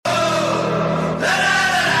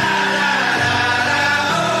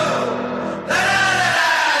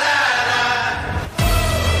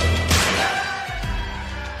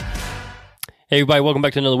Hey, everybody, welcome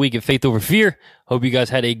back to another week of Faith Over Fear. Hope you guys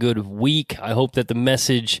had a good week. I hope that the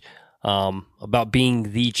message about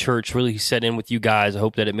being the church really set in with you guys. I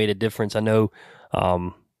hope that it made a difference. I know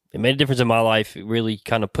it made a difference in my life. It really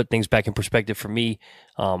kind of put things back in perspective for me,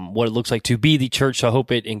 what it looks like to be the church. So I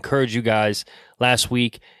hope it encouraged you guys last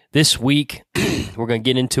week. This week, we're going to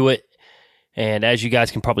get into it. And as you guys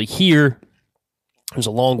can probably hear, it was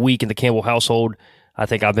a long week in the Campbell household. I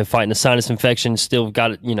think I've been fighting a sinus infection. Still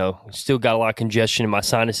got a lot of congestion in my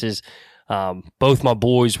sinuses. Both my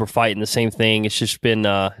boys were fighting the same thing. It's just been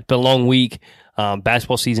a long week.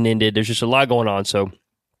 Basketball season ended. There's just a lot going on. So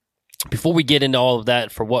before we get into all of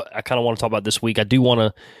that, for what I kind of want to talk about this week, I do want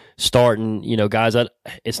to start. And guys,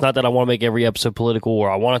 it's not that I want to make every episode political or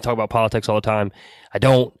I want to talk about politics all the time. I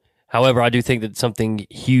don't. However, I do think that something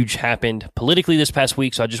huge happened politically this past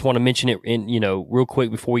week. So I just want to mention it real quick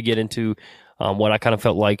before we get into what I kind of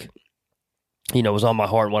felt like, was on my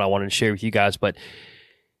heart and what I wanted to share with you guys. But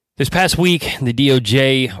this past week, the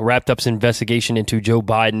DOJ wrapped up its investigation into Joe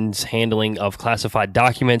Biden's handling of classified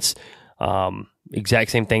documents.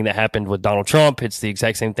 Exact same thing that happened with Donald Trump. It's the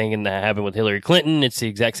exact same thing that happened with Hillary Clinton. It's the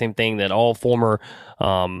exact same thing that all former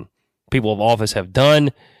people of office have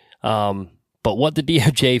done. But what the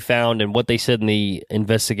DOJ found and what they said in the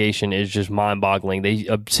investigation is just mind-boggling. They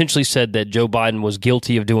essentially said that Joe Biden was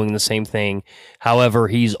guilty of doing the same thing. However,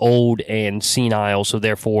 he's old and senile, so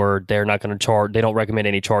therefore they're not going to charge. They don't recommend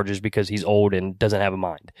any charges because he's old and doesn't have a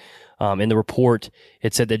mind. In the report,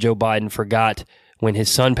 it said that Joe Biden forgot when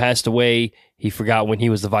his son passed away. He forgot when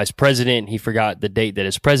he was the vice president. He forgot the date that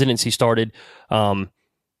his presidency started.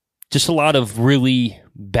 Just a lot of really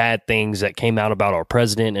bad things that came out about our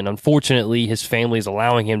president. And unfortunately, his family is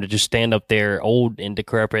allowing him to just stand up there old and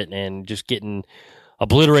decrepit and just getting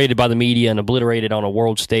obliterated by the media and obliterated on a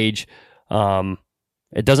world stage.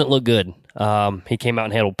 It doesn't look good. He came out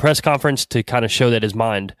and had a press conference to kind of show that his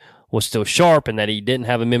mind was still sharp and that he didn't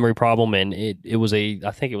have a memory problem. And it was I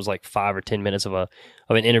think it was like 5 or 10 minutes of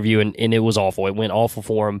an interview, and it was awful. It went awful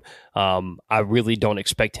for him. I really don't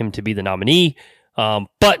expect him to be the nominee.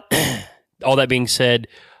 But all that being said,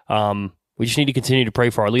 we just need to continue to pray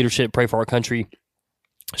for our leadership, pray for our country.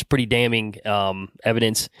 It's pretty damning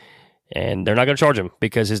evidence, and they're not going to charge him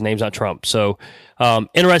because his name's not Trump. So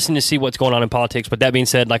interesting to see what's going on in politics. But that being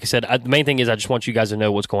said, like I said, the main thing is I just want you guys to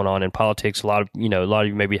know what's going on in politics. A lot of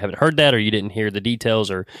you maybe haven't heard that or you didn't hear the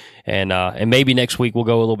details, and maybe next week we'll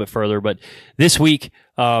go a little bit further. But this week,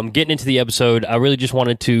 getting into the episode, I really just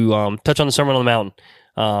wanted to touch on the Sermon on the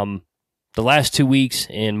Mount. The last 2 weeks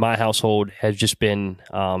in my household has just been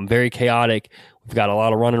very chaotic. We've got a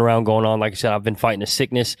lot of running around going on. Like I said, I've been fighting a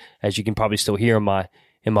sickness, as you can probably still hear in my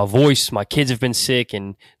voice. My kids have been sick,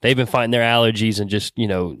 and they've been fighting their allergies and just,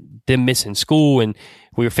 them missing school. And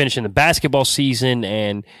we were finishing the basketball season,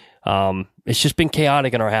 and it's just been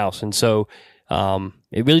chaotic in our house. And so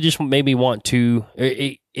it really just made me want to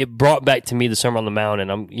it brought back to me the Sermon on the Mount,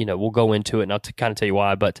 and we'll go into it, and I'll kind of tell you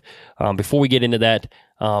why. But before we get into that,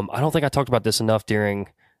 I don't think I talked about this enough during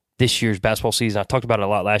this year's basketball season. I talked about it a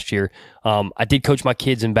lot last year. I did coach my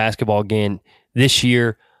kids in basketball again this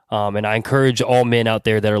year, and I encourage all men out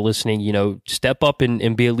there that are listening, step up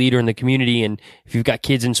and be a leader in the community. And if you've got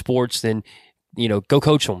kids in sports, then go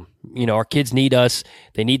coach them. Our kids need us.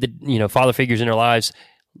 They need the father figures in their lives,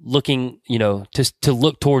 looking to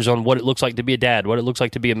look towards on what it looks like to be a dad, what it looks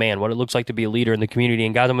like to be a man, what it looks like to be a leader in the community.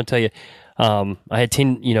 And guys, I'm gonna tell you, I had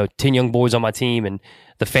 10 young boys on my team, and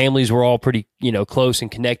the families were all pretty close and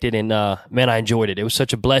connected, and man, I enjoyed it. It was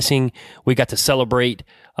such a blessing. We got to celebrate.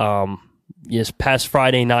 Yes, past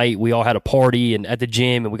Friday night we all had a party and at the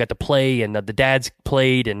gym, and we got to play, and the dads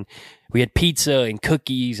played, and we had pizza and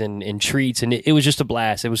cookies and treats, and it was just a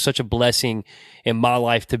blast. It was such a blessing in my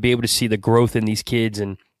life to be able to see the growth in these kids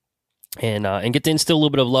and get to instill a little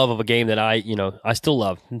bit of love of a game that I still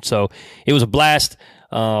love. And so it was a blast.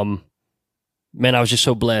 Man, I was just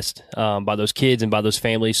so blessed by those kids and by those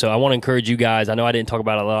families. So I want to encourage you guys. I know I didn't talk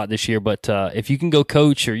about it a lot this year, but if you can go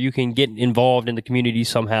coach or you can get involved in the community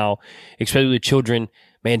somehow, especially with children,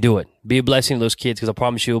 man, do it. Be a blessing to those kids, because I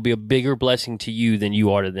promise you it'll be a bigger blessing to you than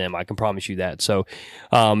you are to them. I can promise you that. So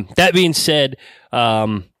that being said,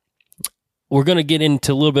 we're going to get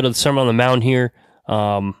into a little bit of the Sermon on the Mount here.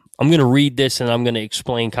 I'm going to read this, and I'm going to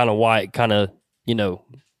explain kind of why it kind of,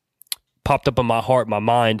 popped up in my heart, my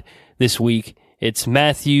mind this week. It's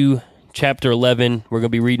Matthew chapter 11. We're going to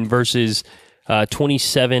be reading verses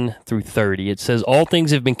 27 through 30. It says, "All things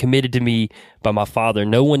have been committed to me by my Father.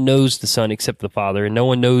 No one knows the Son except the Father, and no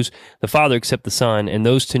one knows the Father except the Son, and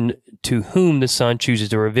those to whom the Son chooses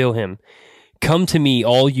to reveal him. Come to me,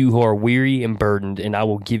 all you who are weary and burdened, and I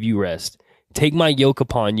will give you rest. Take my yoke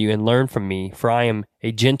upon you and learn from me, for I am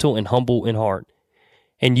a gentle and humble in heart,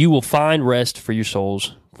 and you will find rest for your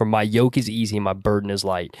souls. For my yoke is easy and my burden is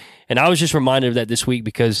light. And I was just reminded of that this week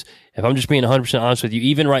because if I'm just being 100% honest with you,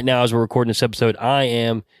 even right now as we're recording this episode, I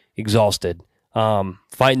am exhausted.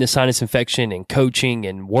 Fighting the sinus infection and coaching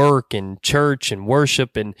and work and church and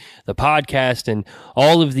worship and the podcast and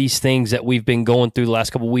all of these things that we've been going through the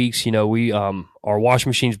last couple of weeks. You know, our washing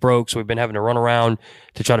machine's broke, so we've been having to run around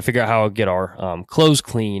to try to figure out how to get our clothes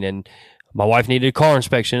clean, and my wife needed a car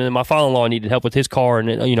inspection, and my father-in-law needed help with his car,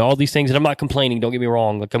 and you know, all these things. And I'm not complaining, don't get me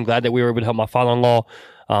wrong. Like, I'm glad that we were able to help my father-in-law.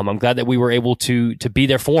 I'm glad that we were able to be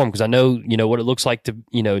there for him, because I know, you know, what it looks like to,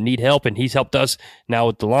 you know, need help, and he's helped us now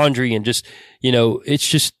with the laundry, and just, you know, it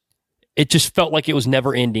just felt like it was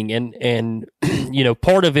never ending. And you know,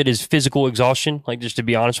 part of it is physical exhaustion. Like, just to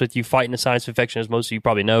be honest with you, fighting a sinus infection, as most of you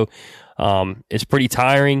probably know, it's pretty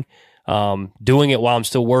tiring. Doing it while I'm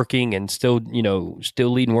still working and still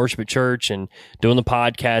leading worship at church and doing the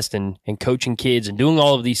podcast and coaching kids and doing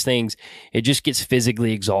all of these things, it just gets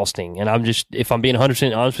physically exhausting. And if I'm being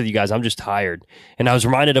 100% honest with you guys, I'm just tired. And I was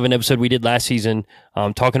reminded of an episode we did last season,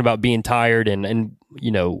 talking about being tired and,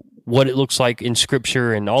 you know, what it looks like in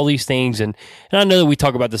scripture and all these things. And I know that we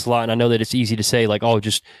talk about this a lot, and I know that it's easy to say, like, oh,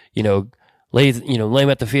 just, you know, lay him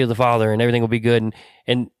at the feet of the Father and everything will be good.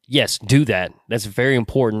 And yes, do that. That's very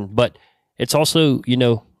important. But it's also, you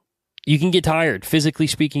know, you can get tired. Physically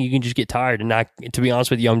speaking, you can just get tired. And to be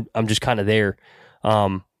honest with you, I'm just kind of there.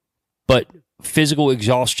 But physical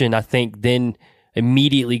exhaustion, I think, then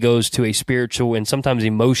immediately goes to a spiritual and sometimes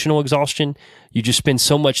emotional exhaustion. You just spend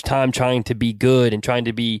so much time trying to be good and trying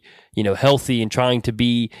to be, you know, healthy and trying to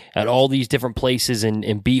be at all these different places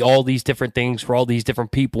and be all these different things for all these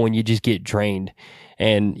different people, and you just get drained.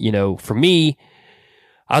 And, you know, for me,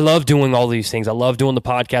 I love doing all these things. I love doing the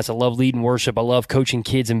podcast. I love leading worship. I love coaching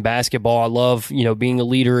kids in basketball. I love, you know, being a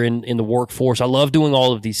leader in the workforce. I love doing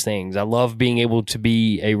all of these things. I love being able to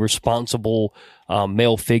be a responsible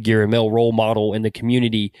male figure, a male role model in the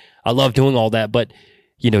community. I love doing all that, but,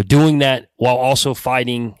 you know, doing that while also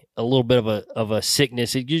fighting a little bit of a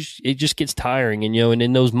sickness, it just gets tiring. And, you know, and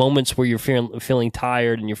in those moments where you're feeling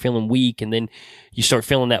tired and you're feeling weak, and then you start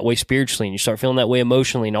feeling that way spiritually and you start feeling that way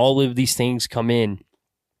emotionally, and all of these things come in.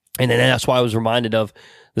 And then that's why I was reminded of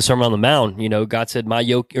the Sermon on the Mount. You know,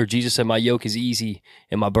 Jesus said, my yoke is easy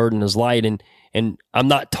and my burden is light. And I'm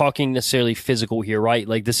not talking necessarily physical here, right?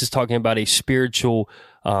 Like, this is talking about a spiritual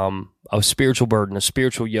burden, a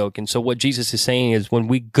spiritual yoke. And so what Jesus is saying is, when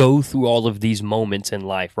we go through all of these moments in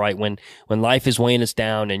life, right? When life is weighing us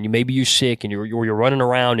down, and maybe you're sick and you're running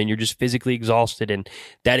around and you're just physically exhausted, and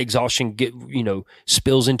that exhaustion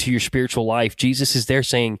spills into your spiritual life. Jesus is there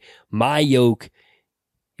saying, my yoke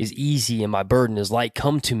is easy and my burden is light.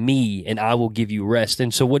 Come to me and I will give you rest.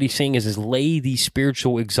 And so what he's saying is lay these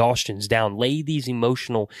spiritual exhaustions down, lay these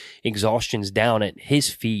emotional exhaustions down at his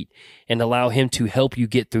feet, and allow him to help you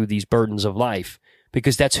get through these burdens of life,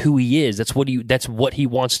 because that's who he is. That's what he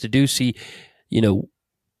wants to do. See, you know,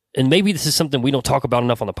 and maybe this is something we don't talk about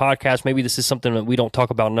enough on the podcast. Maybe this is something that we don't talk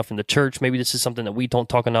about enough in the church. Maybe this is something that we don't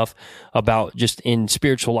talk enough about just in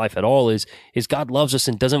spiritual life at all, is God loves us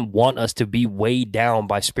and doesn't want us to be weighed down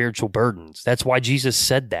by spiritual burdens. That's why Jesus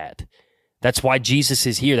said that. That's why Jesus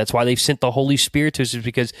is here. That's why they've sent the Holy Spirit to us, is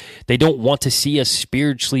because they don't want to see us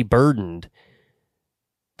spiritually burdened.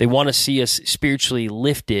 They want to see us spiritually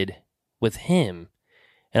lifted with him.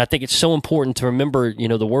 And I think it's so important to remember, you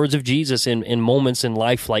know, the words of Jesus in moments in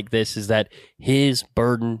life like this, is that his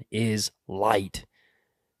burden is light.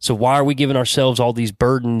 So why are we giving ourselves all these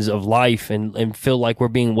burdens of life and feel like we're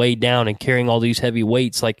being weighed down and carrying all these heavy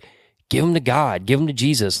weights? Like, give them to God, give them to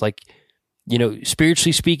Jesus. Like, you know,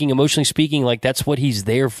 spiritually speaking, emotionally speaking, like, that's what he's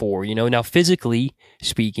there for, you know. Now, physically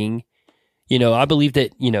speaking, you know, I believe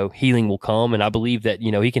that, you know, healing will come, and I believe that, you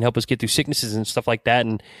know, he can help us get through sicknesses and stuff like that.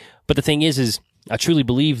 But the thing is I truly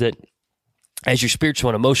believe that as your spiritual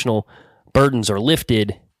and emotional burdens are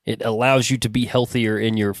lifted, it allows you to be healthier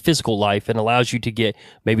in your physical life, and allows you to get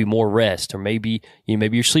maybe more rest, or maybe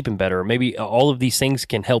you're sleeping better, or maybe all of these things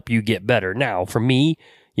can help you get better. Now, for me,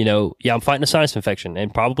 you know, yeah, I'm fighting a sinus infection,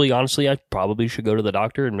 and honestly, I probably should go to the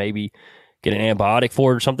doctor and maybe get an antibiotic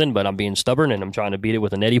for it or something, but I'm being stubborn and I'm trying to beat it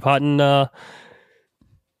with a neti pot and,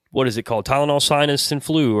 what is it called? Tylenol, sinus, and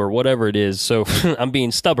flu, or whatever it is. So I'm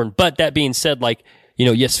being stubborn. But that being said, like, you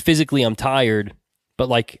know, yes, physically I'm tired, but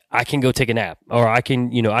like, I can go take a nap, or I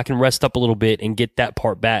can rest up a little bit and get that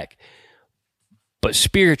part back. But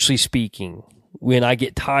spiritually speaking, when I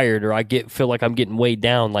get tired, or feel like I'm getting weighed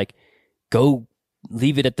down, like, go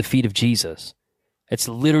leave it at the feet of Jesus. It's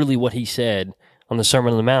literally what he said on the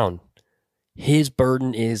Sermon on the Mount. His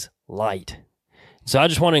burden is light. So I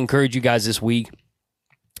just want to encourage you guys this week,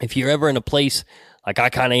 if you're ever in a place like I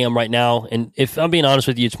kind of am right now, and if I'm being honest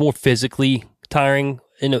with you, it's more physically tiring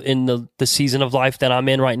in the season of life that I'm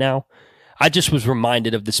in right now. I just was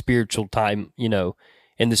reminded of the spiritual time,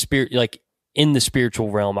 in the spirit, like in the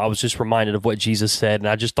spiritual realm. I was just reminded of what Jesus said, and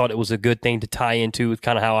I just thought it was a good thing to tie into with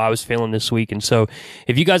kind of how I was feeling this week. And so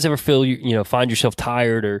if you guys ever feel, find yourself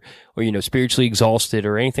tired or spiritually exhausted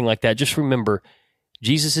or anything like that, just remember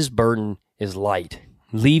Jesus' burden is light.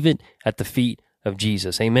 Leave it at the feet of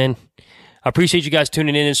Jesus. Amen. I appreciate you guys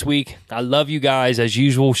tuning in this week. I love you guys. As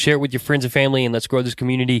usual, share it with your friends and family, and let's grow this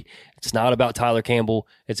community. It's not about Tyler Campbell.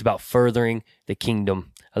 It's about furthering the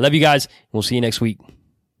kingdom. I love you guys, and we'll see you next week.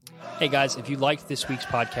 Hey guys, if you liked this week's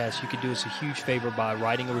podcast, you could do us a huge favor by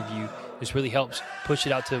writing a review. This really helps push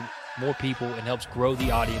it out to more people and helps grow the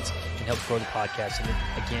audience and helps grow the podcast. And it,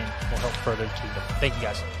 again, will help further the kingdom. Thank you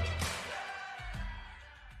guys.